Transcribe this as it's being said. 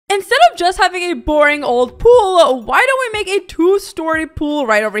Instead of just having a boring old pool, why don't we make a 2-story pool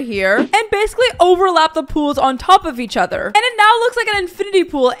right over here and basically overlap the pools on top of each other? And it now looks like an infinity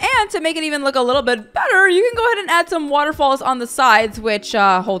pool. And to make it even look a little bit better, you can go ahead and add some waterfalls on the sides, which,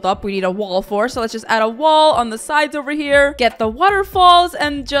 hold up, we need a wall for. So let's just add a wall on the sides over here, get the waterfalls,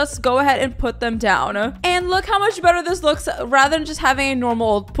 and just go ahead and put them down. And look how much better this looks rather than just having a normal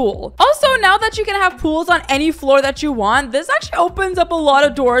old pool. Also, now that you can have pools on any floor that you want, this actually opens up a lot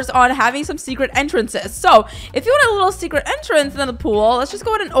of doors on having some secret entrances. So if you want a little secret entrance in the pool, let's just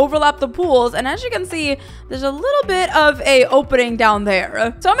go ahead and overlap the pools. And as you can see, there's a little bit of a opening down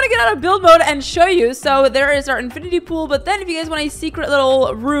there. So I'm gonna get out of build mode and show you. So there is our infinity pool, but then if you guys want a secret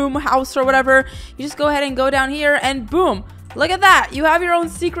little room, house, or whatever, you just go ahead and go down here and boom. Look at that. You have your own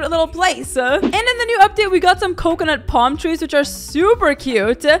secret little place. And in the new update, we got some coconut palm trees, which are super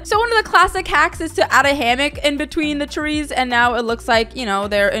cute. So one of the classic hacks is to add a hammock in between the trees. And now it looks like, you know,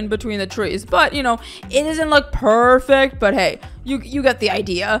 they're in between the trees. But, you know, it doesn't look perfect. But hey, you get the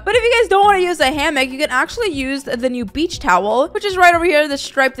idea. But if you guys don't want to use a hammock, you can actually use the new beach towel, which is right over here, the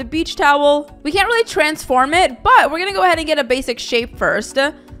striped beach towel. We can't really transform it, but we're going to go ahead and get a basic shape first.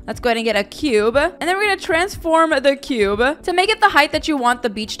 Let's go ahead and get a cube. And then we're going to transform the cube to make it the height that you want the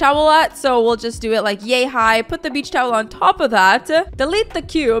beach towel at. So we'll just do it like yay high. Put the beach towel on top of that. Delete the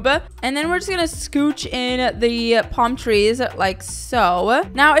cube. And then we're just going to scooch in the palm trees like so.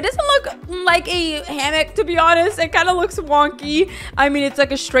 Now, it doesn't look like a hammock, to be honest. It kind of looks wonky. I mean, it's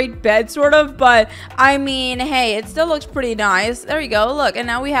like a straight bed sort of. But I mean, hey, it still looks pretty nice. There you go. Look. And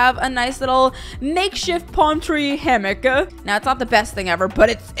now we have a nice little makeshift palm tree hammock. Now, it's not the best thing ever, but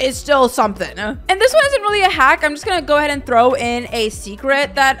it's still something. And this one isn't really a hack. I'm just gonna go ahead and throw in a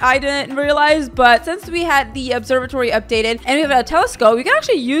secret that I didn't realize, but since we had the observatory updated and we have a telescope, we can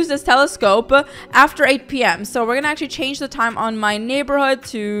actually use this telescope after 8 p.m. So we're gonna actually change the time on my neighborhood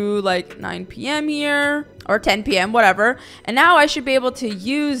to like 9 p.m. here, or 10 p.m., whatever. And now I should be able to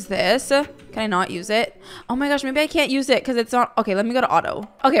use this. Can I not use it? Oh my gosh, maybe I can't use it because it's not. Okay, let me go to auto.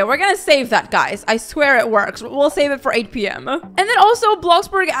 Okay, we're gonna save that, guys. I swear it works. We'll save it for 8 p.m. And then also,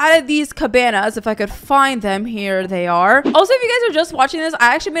 Bloxburg added these cabanas. If I could find them, here they are. Also, if you guys are just watching this,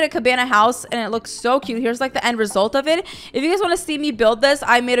 I actually made a cabana house and it looks so cute. Here's like the end result of it. If you guys want to see me build this,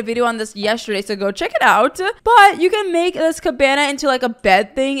 I made a video on this yesterday, so go check it out. But you can make this cabana into like a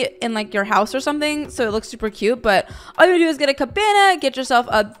bed thing in like your house or something, so it looks super cute. But all you do is get a cabana, get yourself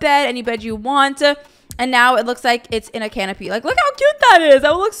a bed, any bed you want, and now it looks like it's in a canopy. Like, look how cute that is.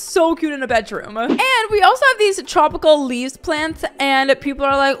 That would look so cute in a bedroom. And we also have these tropical leaves plants, and people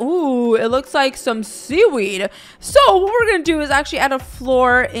are like, ooh, it looks like some seaweed. So what we're gonna do is actually add a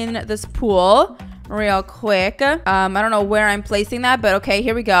floor in this pool real quick. I don't know where I'm placing that, but okay,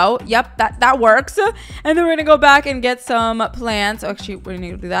 here we go. Yep, that works. And then we're gonna go back and get some plants. Actually, we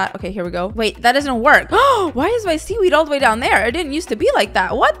need to do that. Okay, here we go. Wait, that doesn't work. Why is my seaweed all the way down there? It didn't used to be like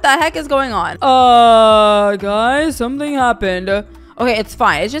that. What the heck is going on? Guys, something happened. Okay, it's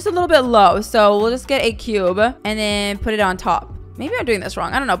fine. It's just a little bit low, so we'll just get a cube and then put it on top. Maybe I'm doing this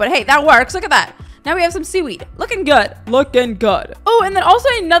wrong. I don't know, but hey, that works. Look at that. Now we have some seaweed. Looking good. Looking good. Oh, and then also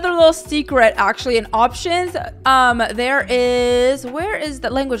another little secret, actually, in options. There is... Where is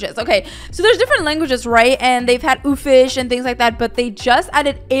the languages? Okay, so there's different languages, right? And they've had Oofish and things like that, but they just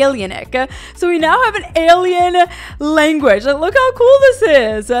added Alienic. So we now have an alien language. Like, look how cool this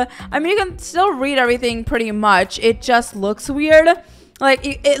is. I mean, you can still read everything pretty much. It just looks weird. Like,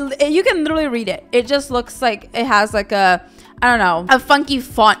 you can literally read it. It just looks like it has like a... I don't know, a funky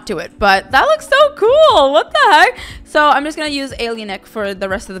font to it, but that looks so cool. What the heck? So I'm just gonna use Alienic for the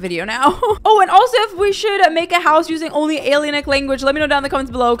rest of the video now. Oh, and also if we should make a house using only Alienic language, let me know down in the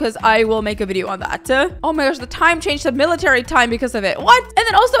comments below because I will make a video on that. Oh my gosh, the time changed to military time because of it. What? And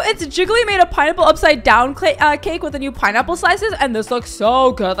then also it's Jiggly made a pineapple upside down cake with the new pineapple slices, and this looks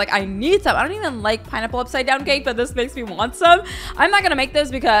so good. Like, I need some. I don't even like pineapple upside down cake, but this makes me want some. I'm not gonna make this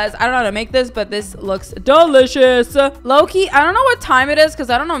because I don't know how to make this, but this looks delicious. Low-key, I don't know what time it is because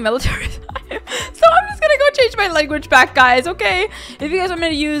I don't know military time. So I'm just gonna go change my language back, guys. Okay, if you guys want me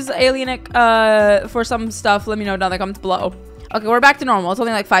to use Alienic for some stuff, let me know down in the comments below. Okay, we're back to normal. It's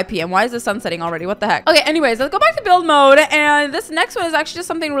only like 5 p.m. Why is the sun setting already? What the heck? Okay, anyways, let's go back to build mode. And this next one is actually just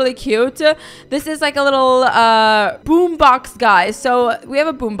something really cute. This is like a little boombox, guys. So we have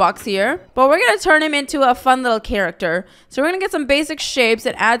a boombox here, but we're gonna turn him into a fun little character. So we're gonna get some basic shapes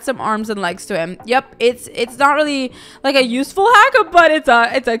and add some arms and legs to him. Yep, it's not really like a useful hack, but it's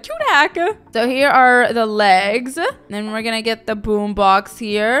a cute hack. So here are the legs. Then we're gonna get the boom box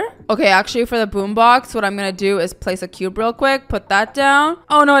here. Okay, actually for the boom box, what I'm gonna do is place a cube real quick. Put that down.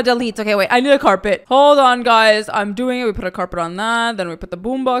 Oh no, it deletes. Okay, wait, I need a carpet. Hold on, guys. I'm doing it. We put a carpet on that. Then we put the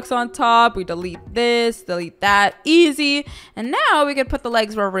boom box on top. We delete this, delete that. Easy. And now we can put the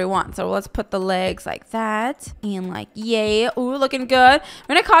legs wherever we want. So let's put the legs like that. And like, yay. Ooh, looking good.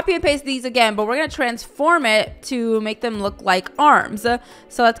 We're gonna copy and paste these again, but we're gonna transform it to make them look like arms.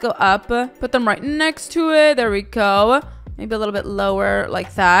 So let's go up, put them right next to it. There we go. Maybe a little bit lower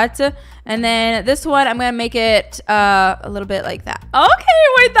like that. And then this one, I'm gonna make it a little bit like that. Okay,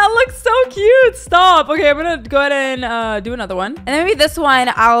 wait, that looks so cute. Stop. Okay, I'm gonna go ahead and do another one. And then maybe this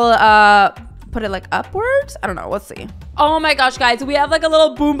one, I'll put it like upwards. I don't know. Let's see. Oh my gosh, guys, we have like a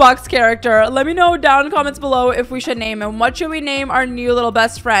little boombox character. Let me know down in the comments below if we should name him. What should we name our new little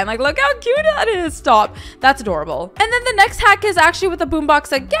best friend? Like, look how cute that is. Stop. That's adorable. And then the next hack is actually with the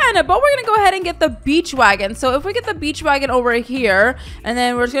boombox again, but we're gonna go ahead and get the beach wagon. So if we get the beach wagon over here, and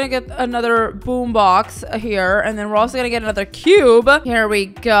then we're just gonna get another boombox here, and then we're also gonna get another cube. Here we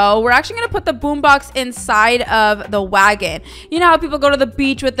go. We're actually gonna put the boombox inside of the wagon. You know how people go to the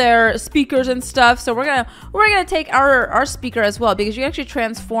beach with their speakers and stuff. So we're gonna take our speaker as well, because you can actually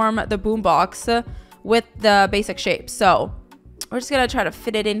transform the boombox with the basic shape. So we're just gonna try to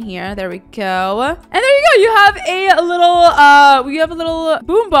fit it in here. There we go. And there you go. You have a little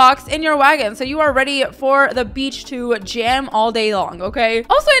boombox in your wagon. So you are ready for the beach to jam all day long, okay?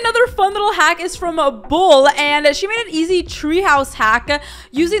 Also, another fun little hack is from a Bull, and she made an easy treehouse hack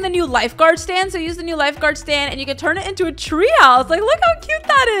using the new lifeguard stand. So use the new lifeguard stand and you can turn it into a treehouse. Like, look how cute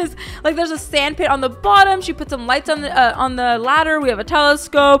that is. Like, there's a sand pit on the bottom. She put some lights on the ladder. We have a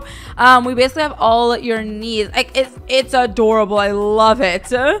telescope. We basically have all your needs. Like, it's adorable. I love it.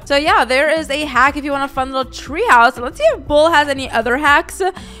 So yeah, there is a hack if you want a fun little treehouse. Let's see if Bull has any other hacks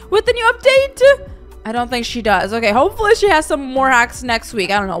with the new update. I don't think she does. Okay, hopefully she has some more hacks next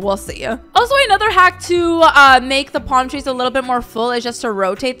week. I don't know. We'll see. Also, another hack to make the palm trees a little bit more full is just to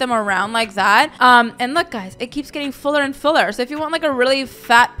rotate them around like that. And look, guys, it keeps getting fuller and fuller. So if you want like a really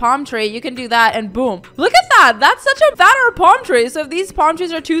fat palm tree, you can do that and boom. Look at that. That's such a fatter palm tree. So if these palm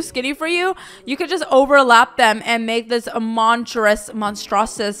trees are too skinny for you, you could just overlap them and make this a monster. You know,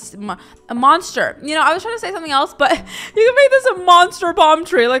 I was trying to say something else, but you can make this a monster palm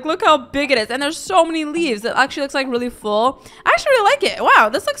tree. Like, look how big it is. And there's so many leaves. It actually looks like really full. I actually really like it. Wow,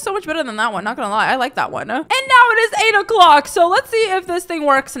 this looks so much better than that one. Not gonna lie, I like that one. And now it is 8 o'clock. So let's see if this thing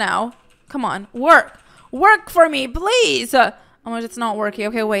works now. Come on, work for me, please. Oh my, it's not working.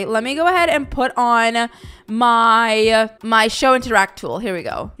 Okay, wait. Let me go ahead and put on my show interact tool. Here we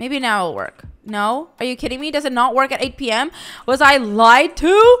go. Maybe now it'll work. No? Are you kidding me? Does it not work at 8 p.m.? Was I lied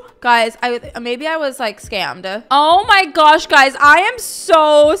to? Guys, maybe I was like scammed. Oh my gosh, guys. I am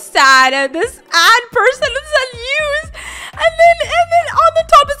so sad. This ad person said use. And then on the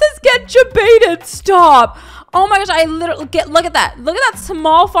top it says get jebaited. Stop. Oh my gosh, I literally look at that. Look at that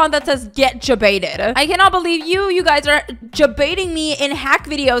small font that says get jebaited. I cannot believe you guys are jebaiting me in hack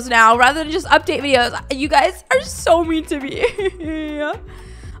videos now rather than just update videos. You guys are so mean to me. Yeah.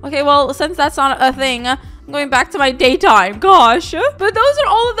 Okay, well, since that's not a thing, I'm going back to my daytime. Gosh. But those are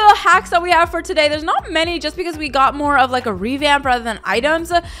all of the hacks that we have for today. There's not many just because we got more of like a revamp rather than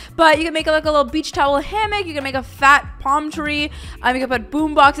items. But you can make like a little beach towel hammock. You can make a fat palm tree. You can put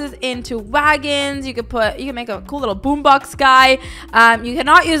boom boxes into wagons. You can make a cool little boombox guy. You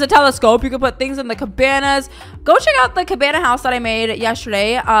cannot use a telescope. You can put things in the cabanas. Go check out the cabana house that I made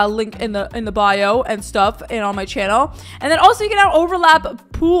yesterday. Link in the bio and stuff and on my channel. And then also you can now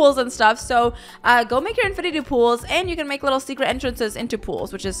overlap pools and stuff. So go make your infinity pools, and you can make little secret entrances into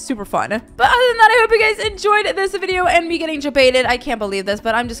pools, which is super fun. But other than that, I hope you guys enjoyed this video and me getting jebaited. I can't believe this,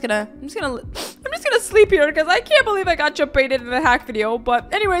 but I'm just gonna sleep here because I can't believe I got jebaited in a hack video.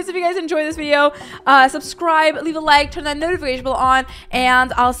 But anyways, if you guys enjoyed this video, subscribe, leave a like, turn that notification bell on,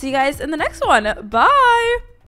 and I'll see you guys in the next one. Bye.